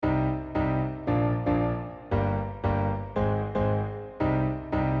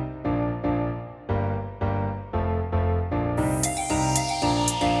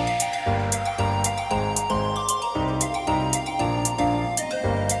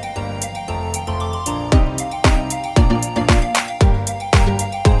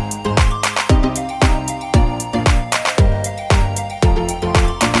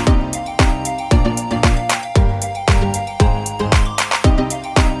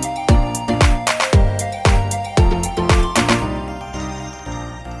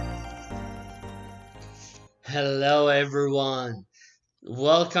everyone.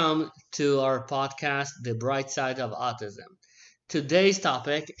 Welcome to our podcast, The Bright Side of Autism. Today's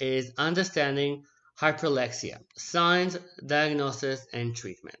topic is understanding hyperlexia, signs, diagnosis, and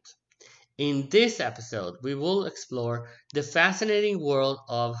treatment. In this episode, we will explore the fascinating world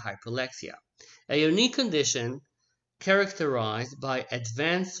of hyperlexia, a unique condition characterized by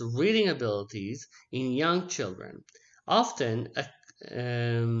advanced reading abilities in young children, often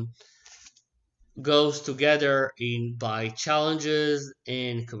um, goes together by challenges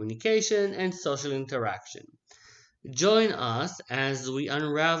in communication and social interaction. Join us as we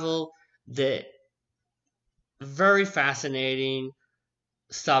unravel the very fascinating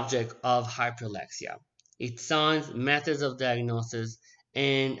subject of hyperlexia, its signs, methods of diagnosis,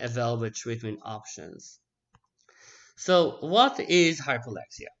 and available treatment options. So, what is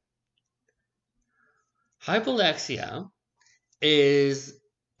hyperlexia? Hyperlexia is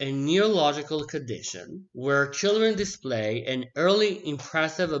a neurological condition where children display an early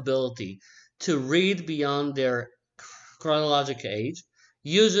impressive ability to read beyond their chronological age,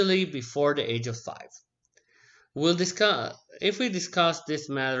 usually before the age of 5. If we discuss this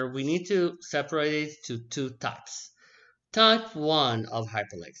matter, we need to separate it to two types. Type 1 of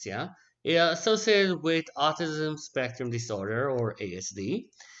hyperlexia is associated with autism spectrum disorder or ASD,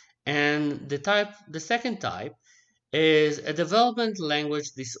 and the second type is a development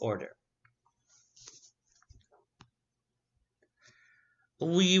language disorder.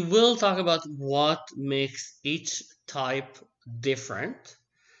 We will talk about what makes each type different,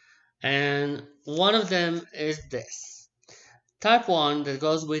 and one of them is this. Type 1 that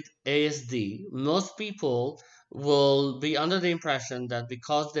goes with ASD, most people will be under the impression that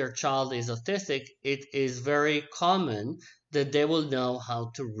because their child is autistic, it is very common that they will know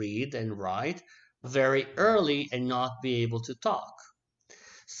how to read and write very early and not be able to talk.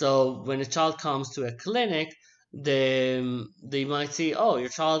 So when a child comes to a clinic, they might see, oh, your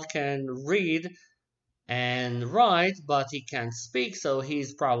child can read and write, but he can't speak, so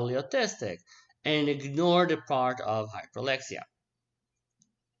he's probably autistic, and ignore the part of hyperlexia.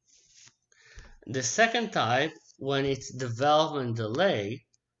 The second type, when it's development delay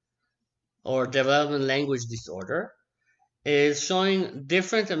or development language disorder, is showing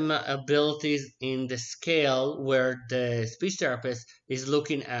different abilities in the scale where the speech therapist is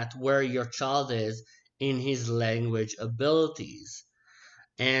looking at where your child is in his language abilities.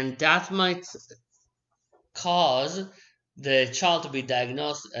 And that might cause the child to be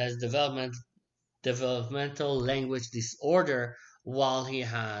diagnosed as developmental language disorder while he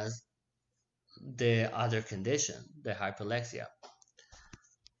has the other condition, the hyperlexia.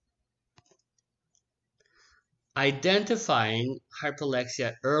 Identifying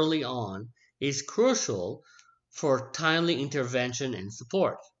hyperlexia early on is crucial for timely intervention and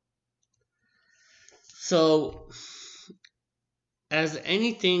support. So, as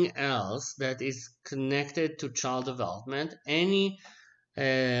anything else that is connected to child development, any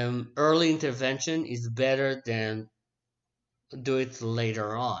early intervention is better than do it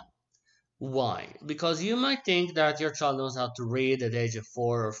later on. Why? Because you might think that your child knows how to read at the age of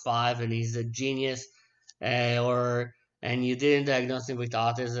 4 or 5 and he's a genius, and you didn't diagnose him with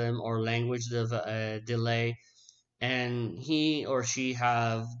autism or language delay, and he or she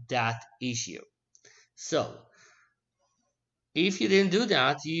have that issue. So if you didn't do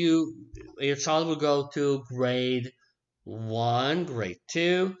that, your child will go to grade 1, grade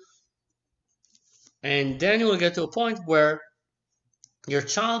 2, and then you will get to a point where your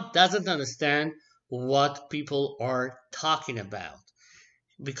child doesn't understand what people are talking about.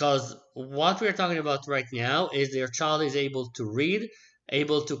 Because what we're talking about right now is your child is able to read,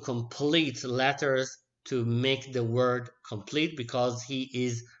 able to complete letters to make the word complete because he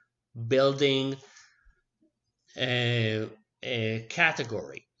is building a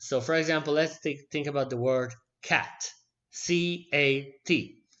category. So for example, let's think about the word cat,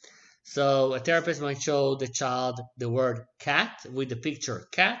 C-A-T. So a therapist might show the child the word cat with the picture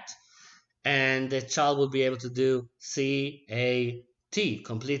cat, and the child will be able to do C-A-T,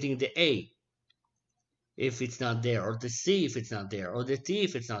 completing the A if it's not there, or the C if it's not there, or the T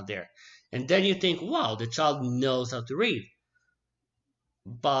if it's not there. And then you think, wow, the child knows how to read.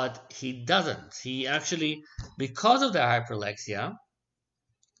 But he doesn't. He actually, because of the hyperlexia,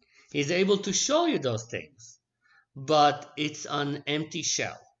 he's able to show you those things, but it's an empty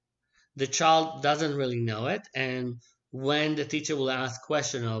shell. The child doesn't really know it, and when the teacher will ask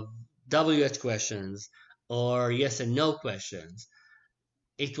question of WH questions or yes and no questions,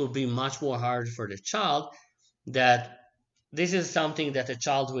 it will be much more hard for the child. That this is something that a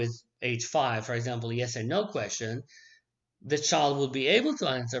child with age 5, for example, yes and no question, the child will be able to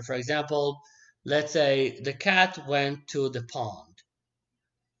answer. For example, Let's say the cat went to the pond.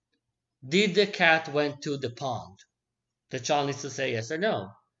 Did the cat went to the pond? The child needs to say yes or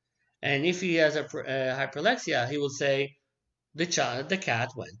no. And if he has a hyperlexia, he will say the cat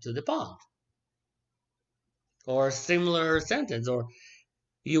went to the pond, or a similar sentence. Or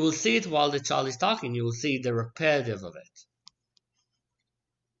you will see it while the child is talking. You will see the repetitive of it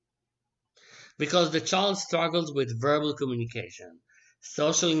because the child struggles with verbal communication,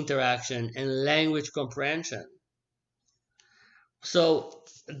 social interaction, and language comprehension. So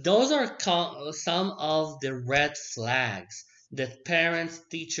those are some of the red flags that parents,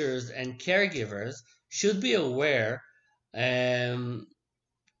 teachers, and caregivers should be aware um,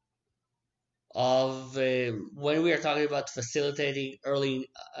 of when we are talking about facilitating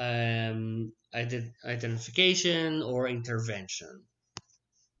early identification or intervention.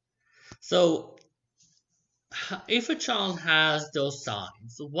 So, if a child has those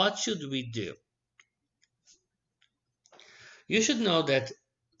signs, what should we do? You should know that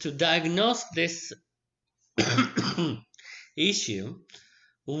to diagnose this issue,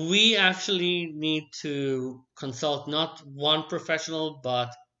 we actually need to consult not one professional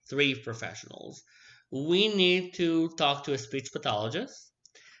but three professionals. We need to talk to a speech pathologist,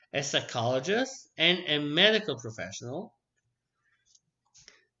 a psychologist, and a medical professional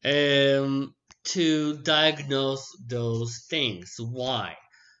to diagnose those things. Why?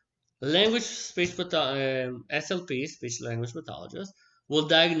 Language speech SLP, speech language pathologist, will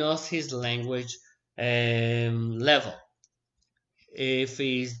diagnose his language level. If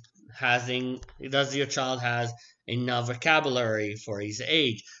he's having, does your child has enough vocabulary for his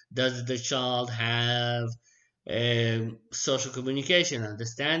age? Does the child have social communication,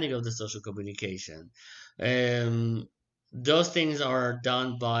 understanding of the social communication? Um, those things are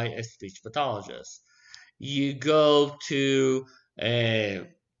done by a speech pathologist. You go to a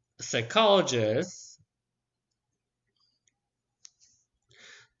psychologist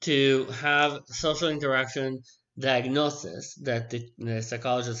to have social interaction diagnosis that the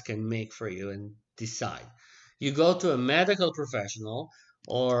psychologist can make for you and decide. You go to a medical professional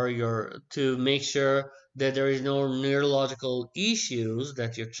or your to make sure that there is no neurological issues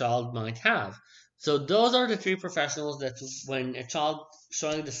that your child might have. So those are the three professionals that when a child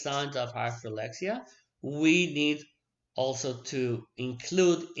showing the signs of hyperlexia, we need also to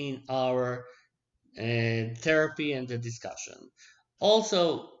include in our therapy and the discussion.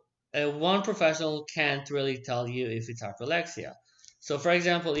 Also, one professional can't really tell you if it's hyperlexia. So, for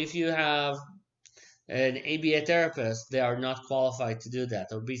example, if you have an ABA therapist, they are not qualified to do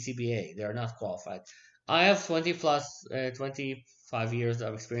that, or BCBA, they are not qualified. I have 25 years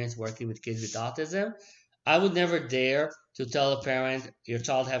of experience working with kids with autism. I would never dare to tell a parent your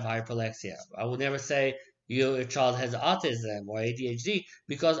child have hyperlexia. I would never say your child has autism or ADHD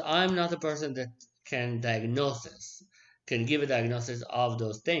because I'm not a person that can give a diagnosis of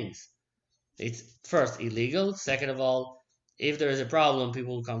those things. It's first illegal. Second of all, if there is a problem,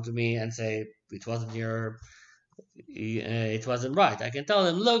 people will come to me and say it wasn't right. I can tell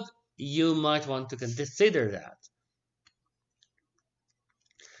them, look, you might want to consider that.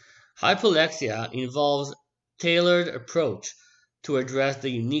 Hyperlexia involves tailored approach to address the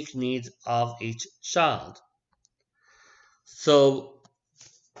unique needs of each child. So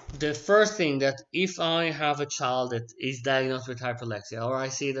the first thing that if I have a child that is diagnosed with hyperlexia, or I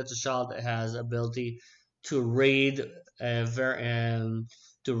see that the child has ability to read, to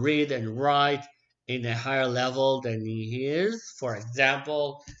read and write in a higher level than he is. For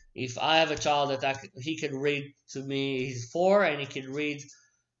example, if I have a child that he can read to me, he's 4 and he can read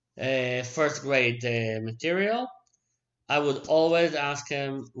first grade material, I would always ask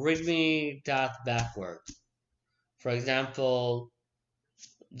him, read me that backward. For example,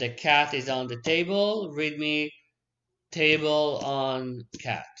 the cat is on the table, read me table on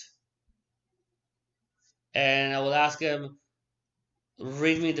cat. And I will ask him,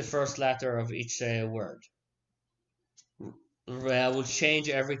 read me the first letter of each word. I will change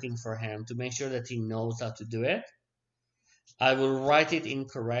everything for him to make sure that he knows how to do it. I will write it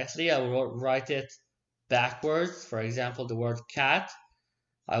incorrectly. I will write it backwards. For example, the word cat.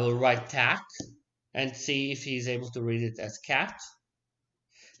 I will write tack and see if he's able to read it as cat.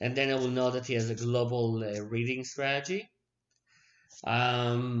 And then I will know that he has a global reading strategy.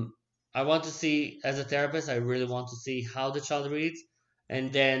 I want to see, as a therapist, I really want to see how the child reads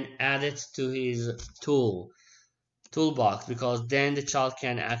and then add it to his toolbox, because then the child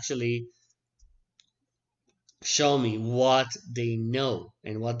can actually show me what they know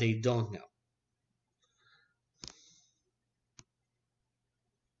and what they don't know.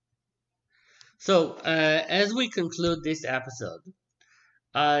 So, as we conclude this episode,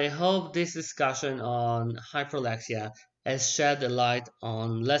 I hope this discussion on hyperlexia has shed a light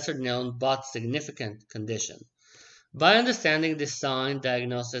on lesser known but significant condition. By understanding the sign,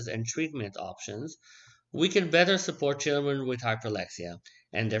 diagnosis, and treatment options, we can better support children with hyperlexia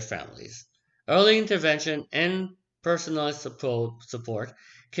and their families. Early intervention and personalized support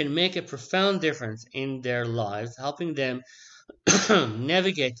can make a profound difference in their lives, helping them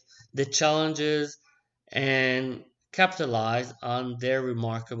navigate the challenges and capitalize on their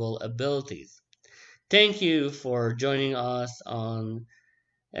remarkable abilities. Thank you for joining us on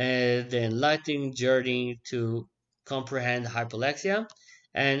the enlightening journey to comprehend hyperlexia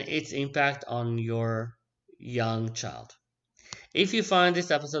and its impact on your young child. If you find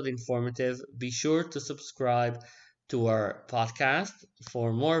this episode informative, be sure to subscribe to our podcast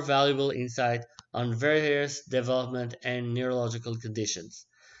for more valuable insight on various development and neurological conditions.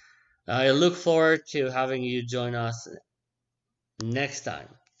 I look forward to having you join us next time.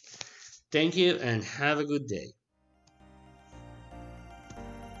 Thank you and have a good day.